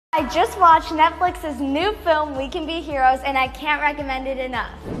I just watched Netflix's new film, We Can Be Heroes, and I can't recommend it enough.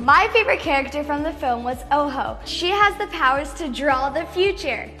 My favorite character from the film was Oho. She has the powers to draw the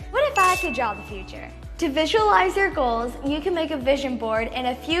future. What if I could draw the future? To visualize your goals, you can make a vision board in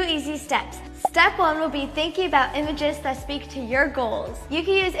a few easy steps. Step 1 will be thinking about images that speak to your goals. You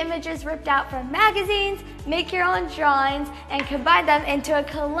can use images ripped out from magazines, make your own drawings, and combine them into a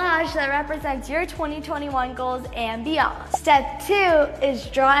collage that represents your 2021 goals and beyond. Step 2 is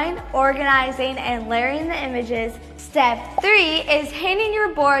drawing, organizing, and layering the images. Step 3 is hanging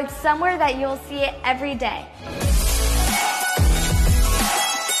your board somewhere that you'll see it every day.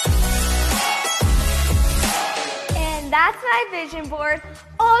 That's my vision board,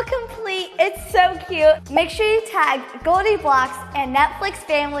 all complete. It's so cute. Make sure you tag Goldie Blocks and Netflix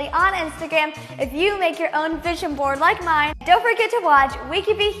Family on Instagram if you make your own vision board like mine. Don't forget to watch We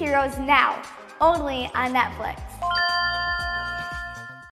Can Be Heroes now, only on Netflix.